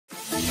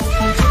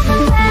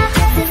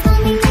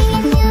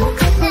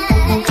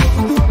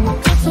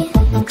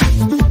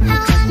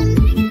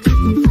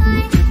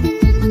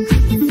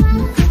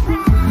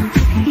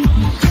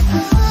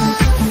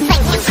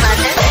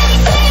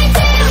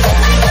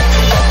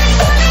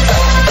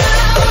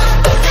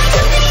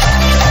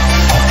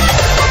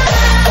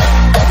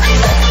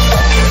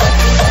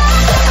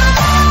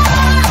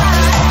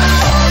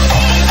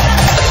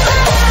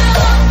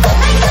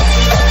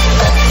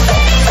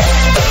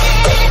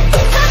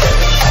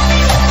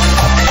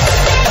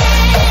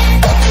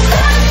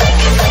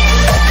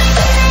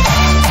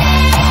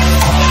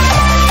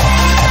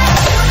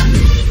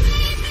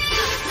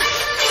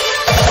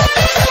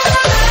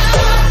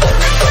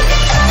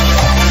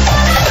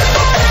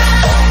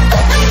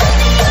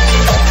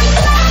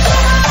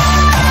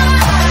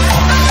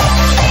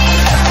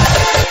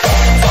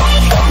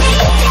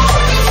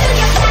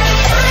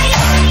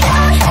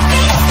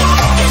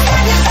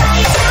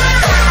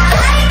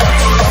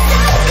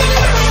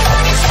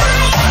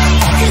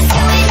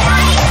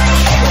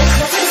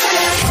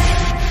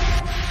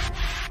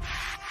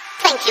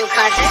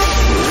started.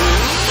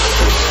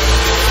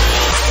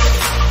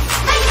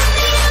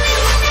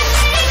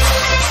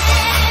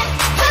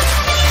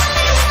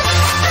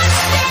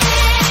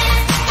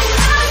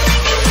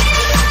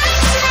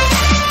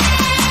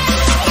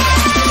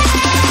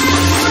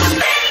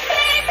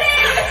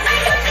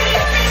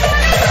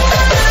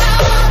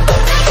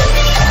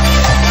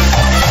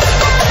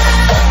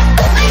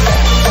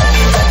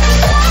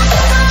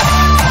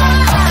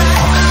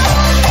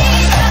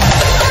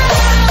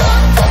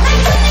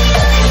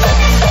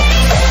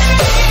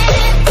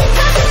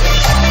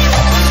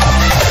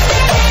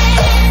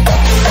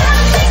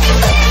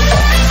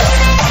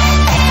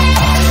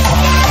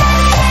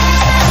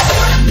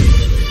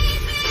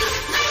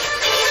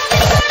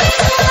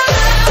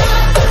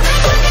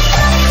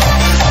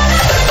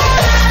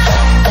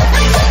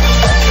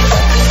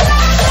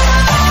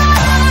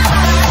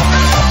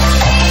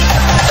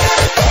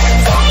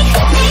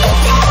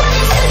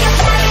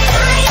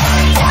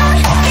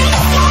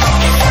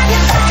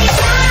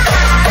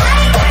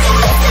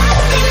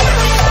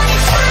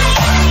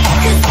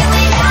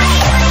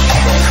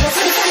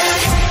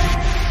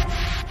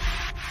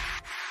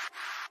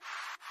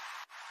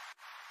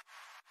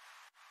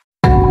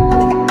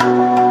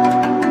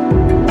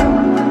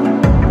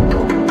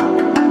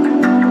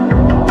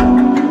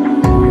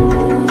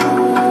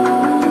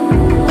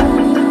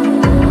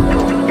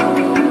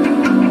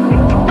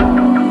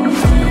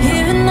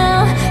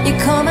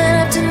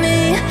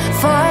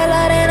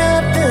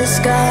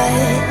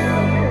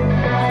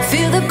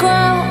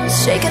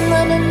 Shaking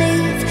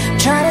underneath,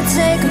 trying to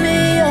take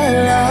me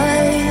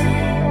alive.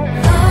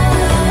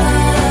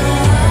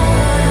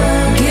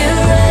 Get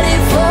ready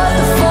for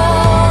the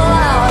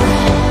fallout.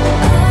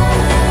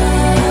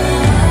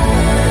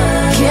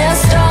 Can't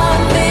stop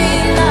me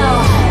now.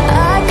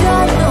 I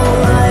got no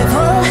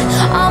rival.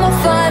 I'ma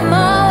find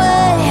my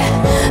way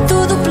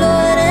through the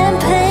blood and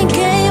pain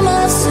game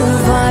of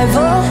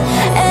survival.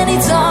 Any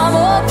time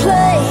or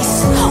place,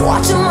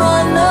 watch 'em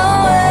run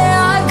away.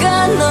 I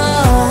got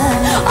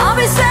none. I'll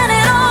be standing.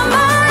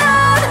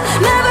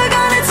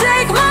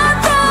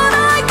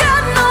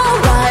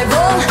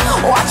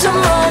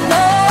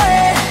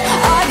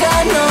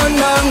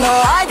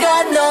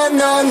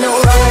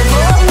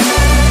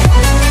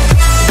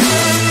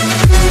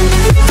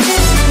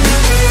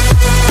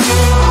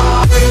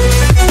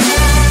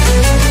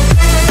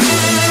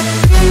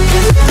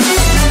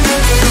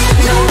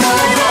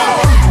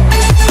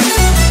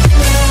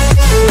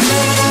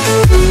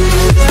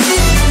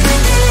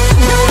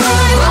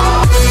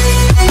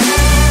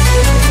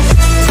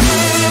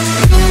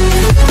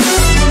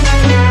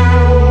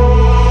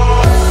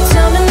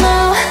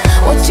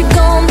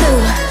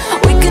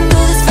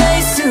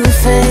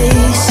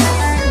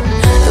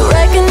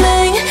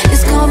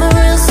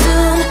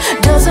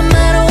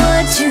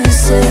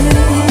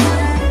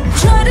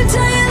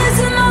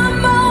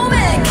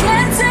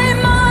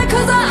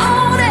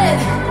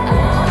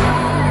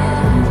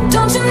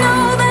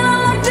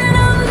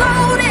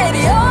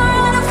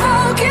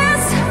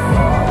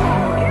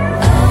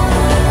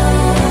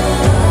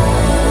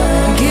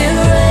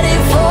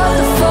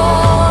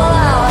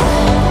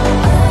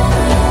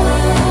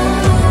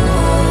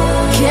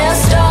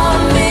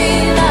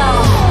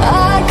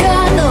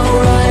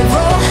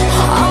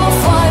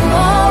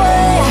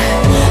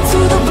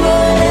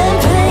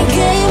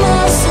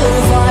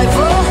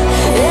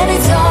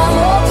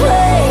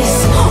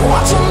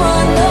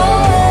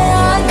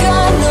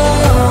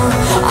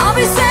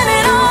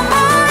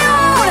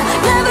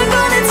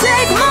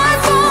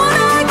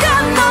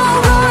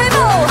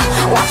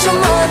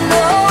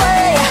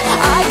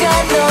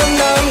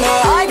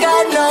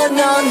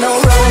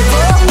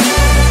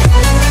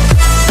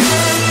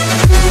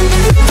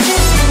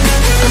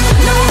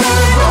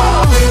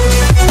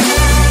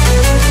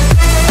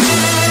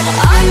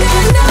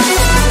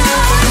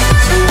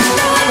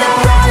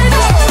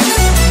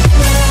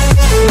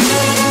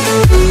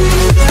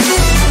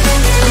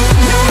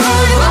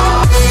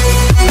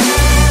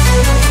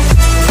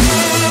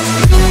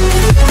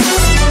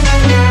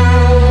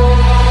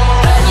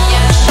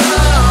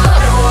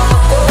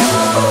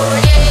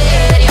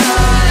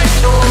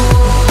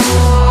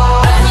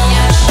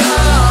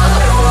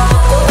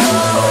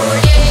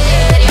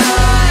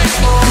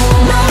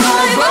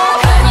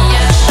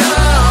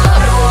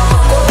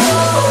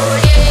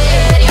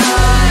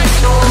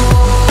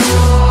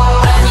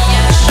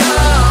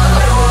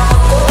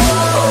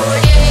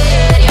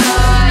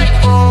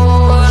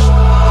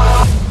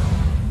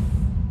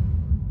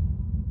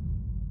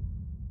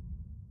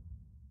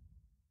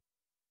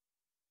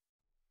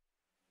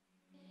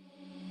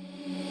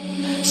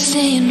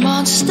 Seeing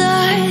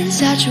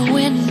monsters out your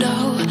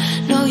window.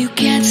 No, you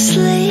can't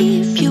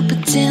sleep, you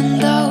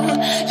pretend though.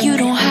 You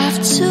don't have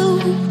to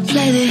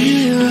play the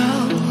hero.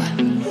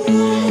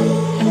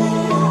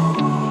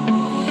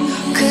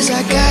 'Cause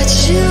I got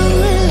you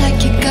like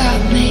you got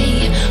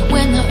me.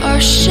 When the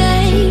earth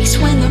shakes,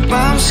 when the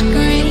bombs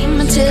scream,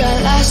 until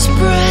our last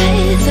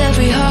breath,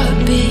 every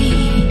heartbeat.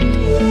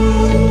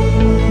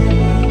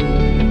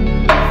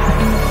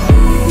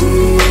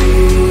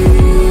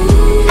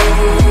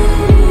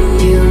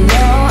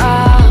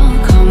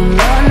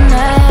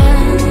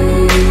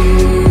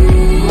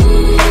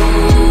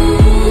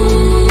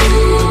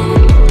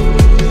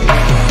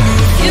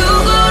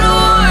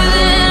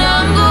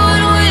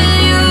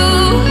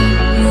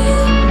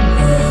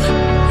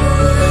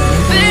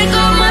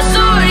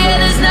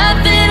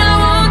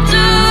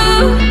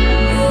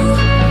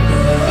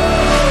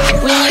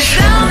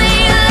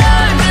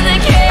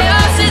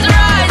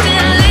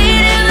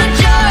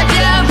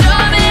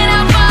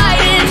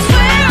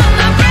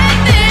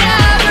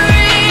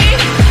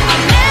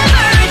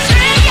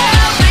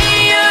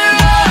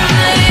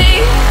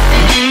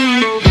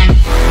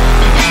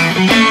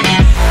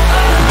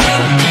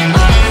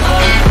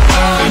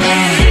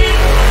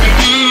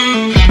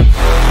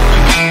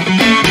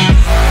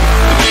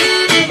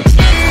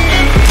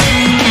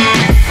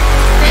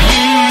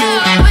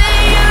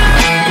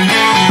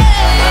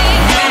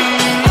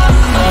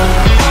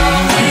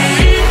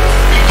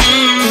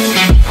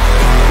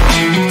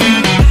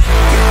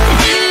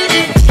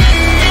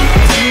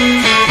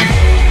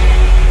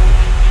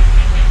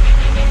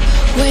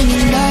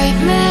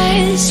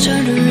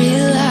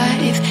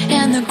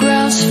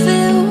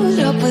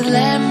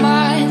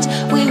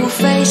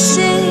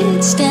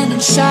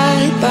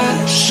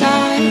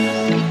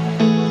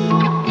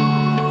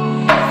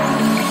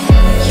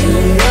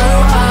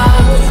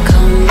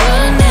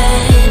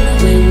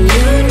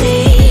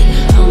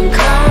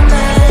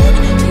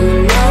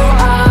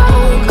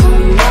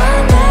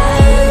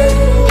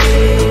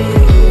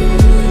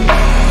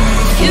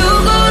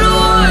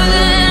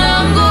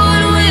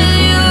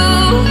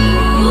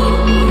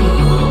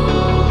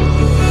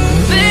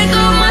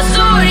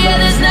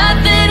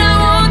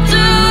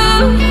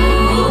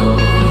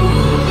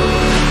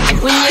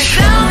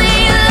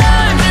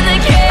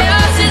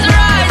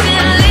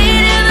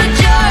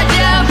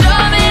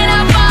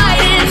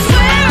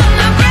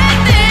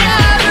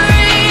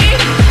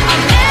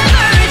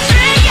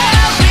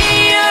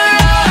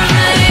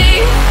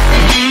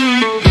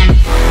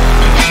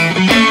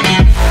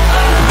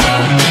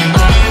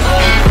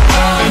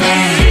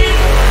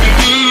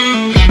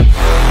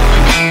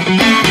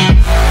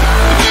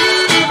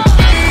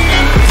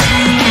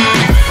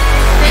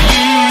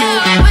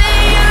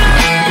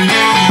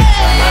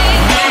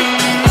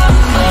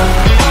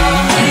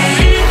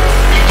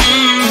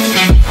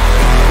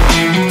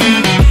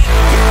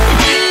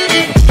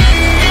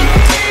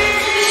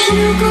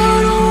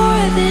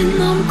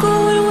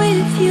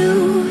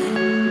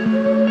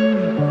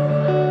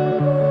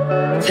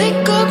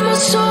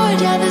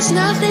 there's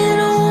nothing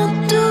I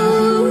won't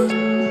do.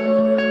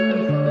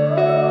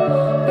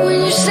 When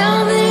you're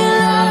sounding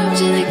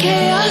alarms and the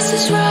chaos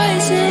is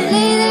rising,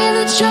 leading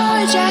the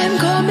charge, I am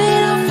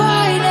coming, I'm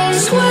fighting.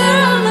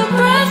 Swear on the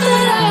breath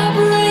that I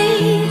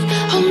breathe,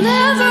 I'll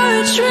never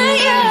retreat,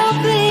 yeah, I'll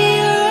be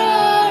your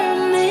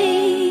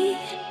army.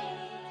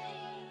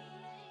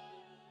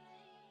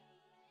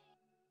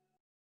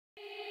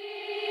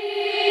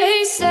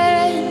 They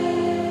said,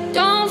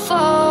 don't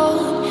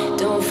fall,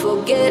 don't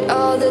forget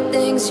all the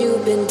things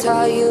you've been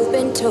taught, you've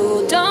been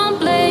told. Don't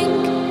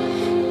blink,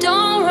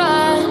 don't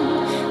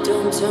run,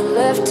 don't turn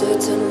left or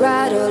turn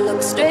right or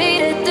look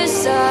straight at the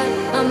sun.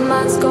 My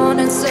mind's going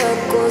in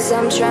circles,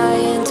 I'm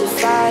trying to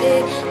fight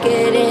it.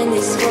 Getting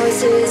these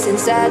voices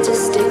inside to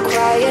stay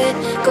quiet.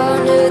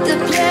 Going to the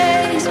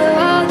place where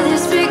all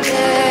this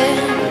began.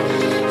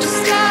 Just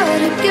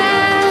start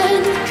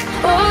again.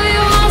 Oh,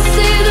 you won't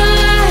see the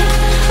light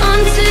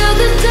until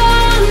the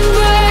dawn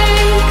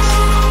breaks.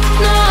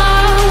 No,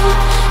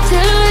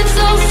 till it's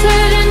all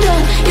said and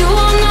done, you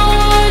won't know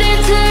what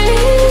it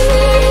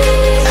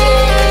takes.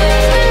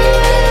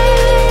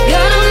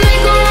 Gotta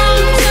make a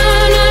wrong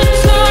turn and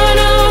turn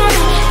around.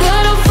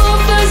 Gotta fall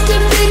fast to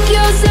pick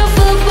yourself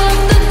up off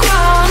the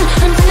ground.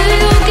 Until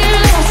you get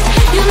lost,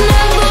 you'll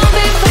never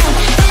be found,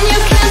 and you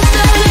can't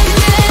start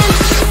again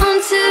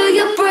until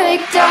you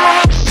break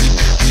down.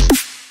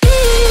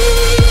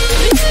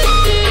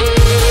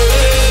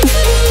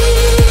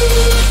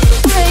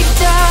 Break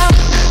down.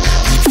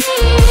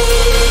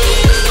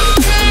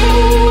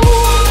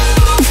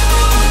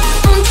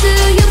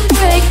 Until you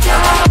break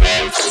down.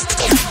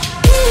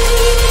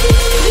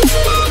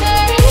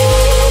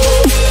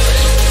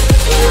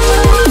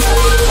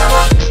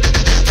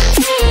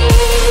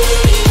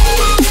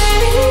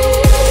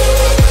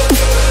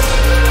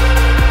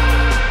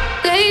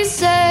 They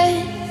said,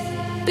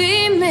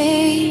 be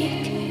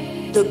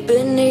meek, look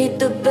beneath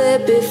the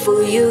bed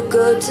before you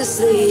go to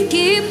sleep.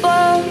 Keep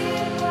on,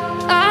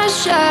 I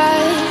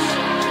shine.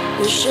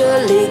 You'll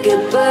surely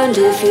get burned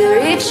if you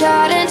reach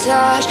out and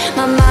touch.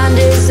 My mind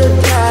is a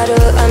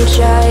battle, I'm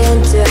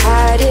trying to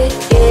hide it.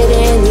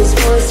 Getting these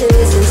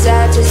voices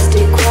inside to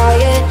stay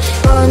quiet.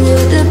 Going to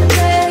the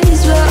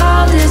place where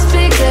all this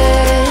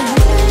began.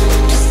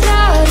 Just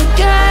start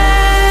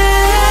again.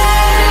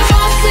 You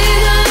won't see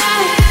the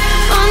light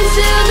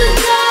until the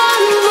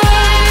dawn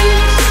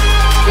breaks.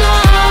 No,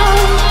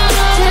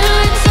 till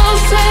it's all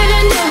said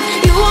and done,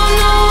 you won't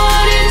know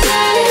what it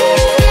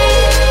takes.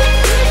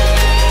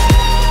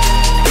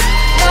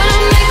 Gotta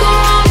make a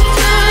wrong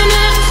turn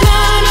and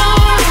turn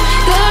around.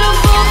 Gotta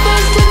fall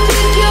fast to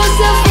pick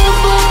yourself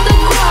up off the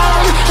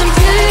ground.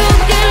 Until you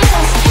get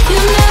lost,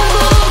 you'll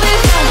never be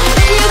found,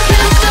 and you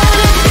can't start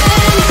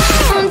again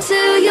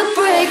until you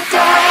break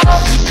down.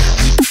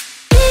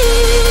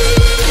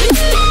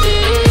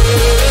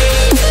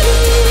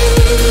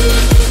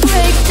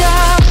 Break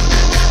down.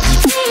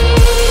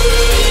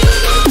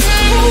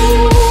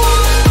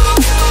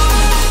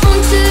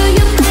 Until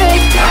you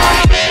break down.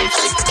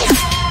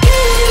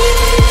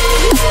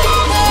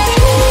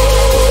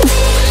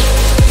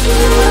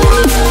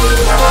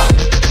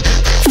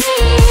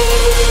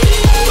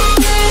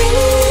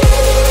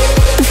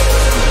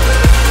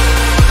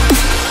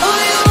 Oh,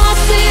 you won't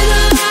see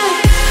the light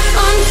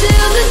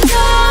until the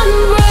dawn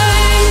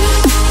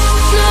breaks.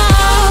 No,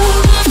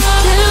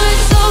 till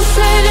it's all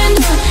said and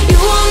done, you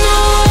won't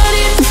know what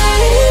it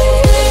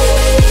takes.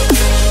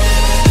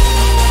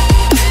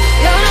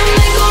 Gotta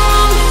make a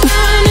wrong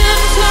turn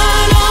and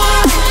turn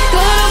around.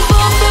 Gotta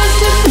fall fast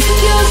to pick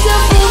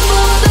yourself up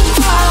off the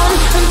ground.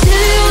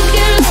 Until you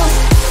get lost,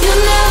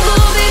 you'll never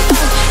be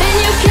found, and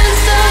you can't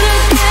start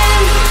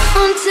again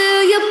until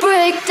you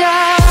break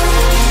down.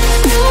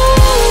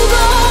 Hold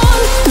on,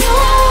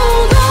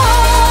 hold on.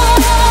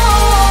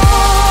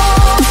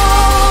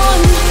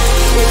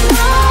 You're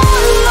not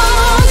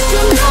lost,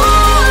 you're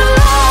not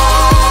lost.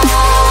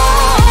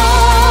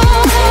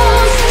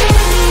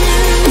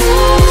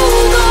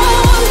 Hold on,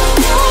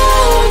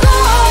 hold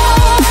on.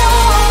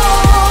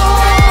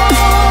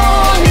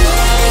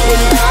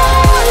 You're not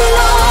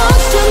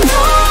lost, you're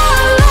not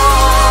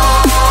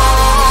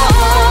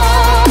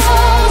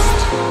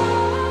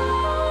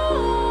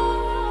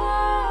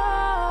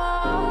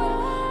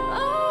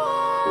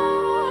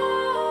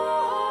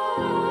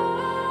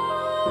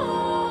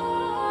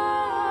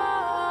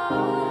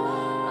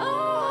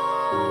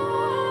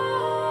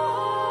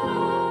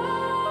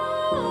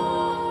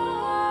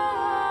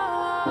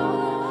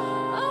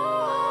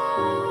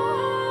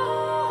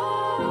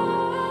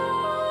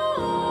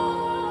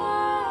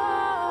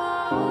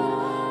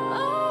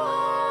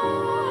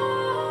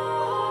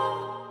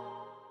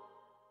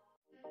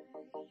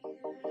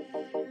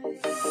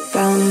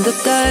From the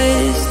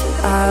dust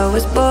I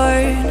was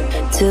born,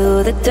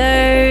 to the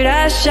dirt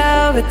I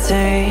shall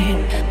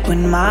return.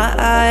 When my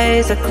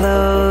eyes are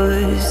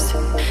closed,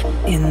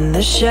 in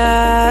the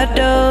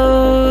shadows,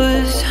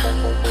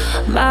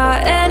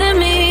 my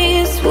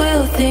enemies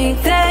will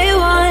think they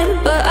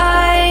won, but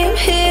I'm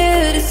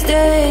here to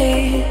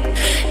stay.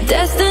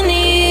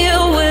 Destiny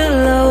will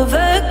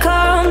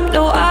overcome.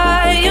 No,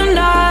 I am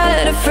not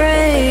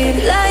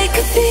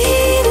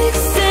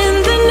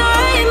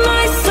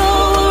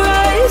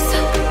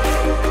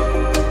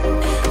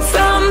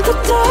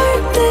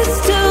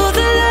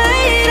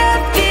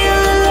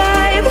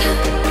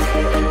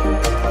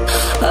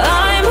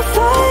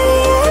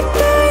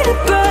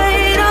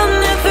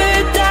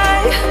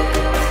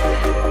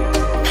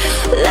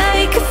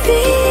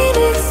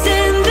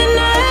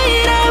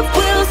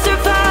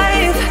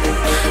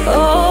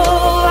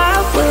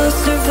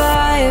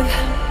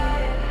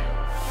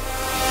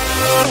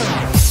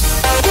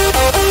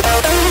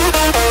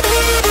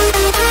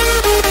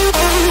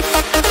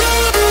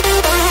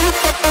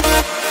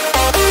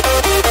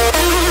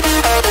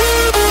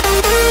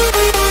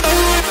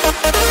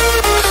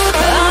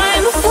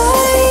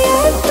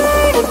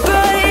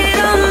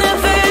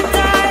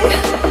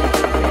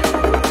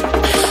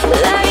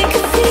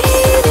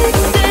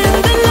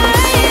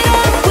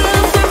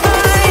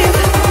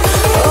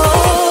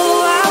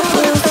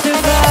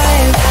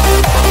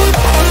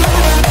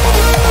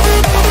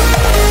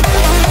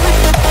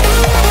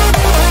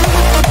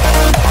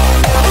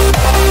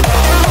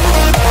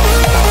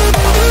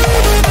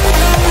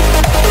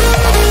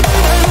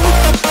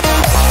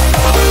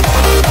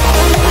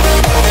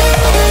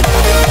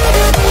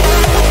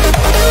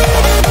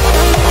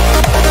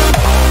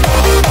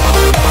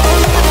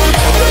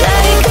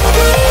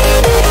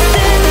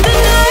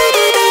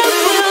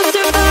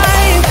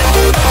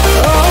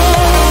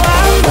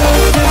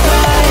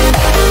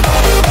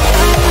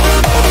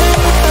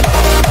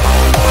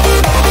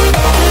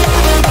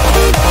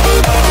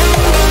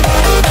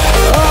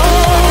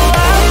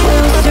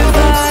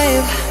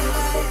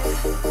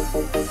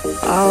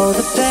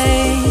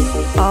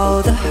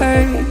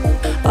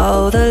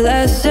the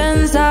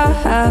lessons I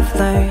have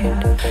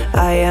learned,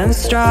 I am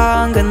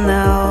stronger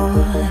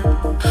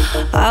now.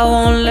 I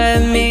won't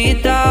let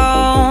me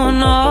down.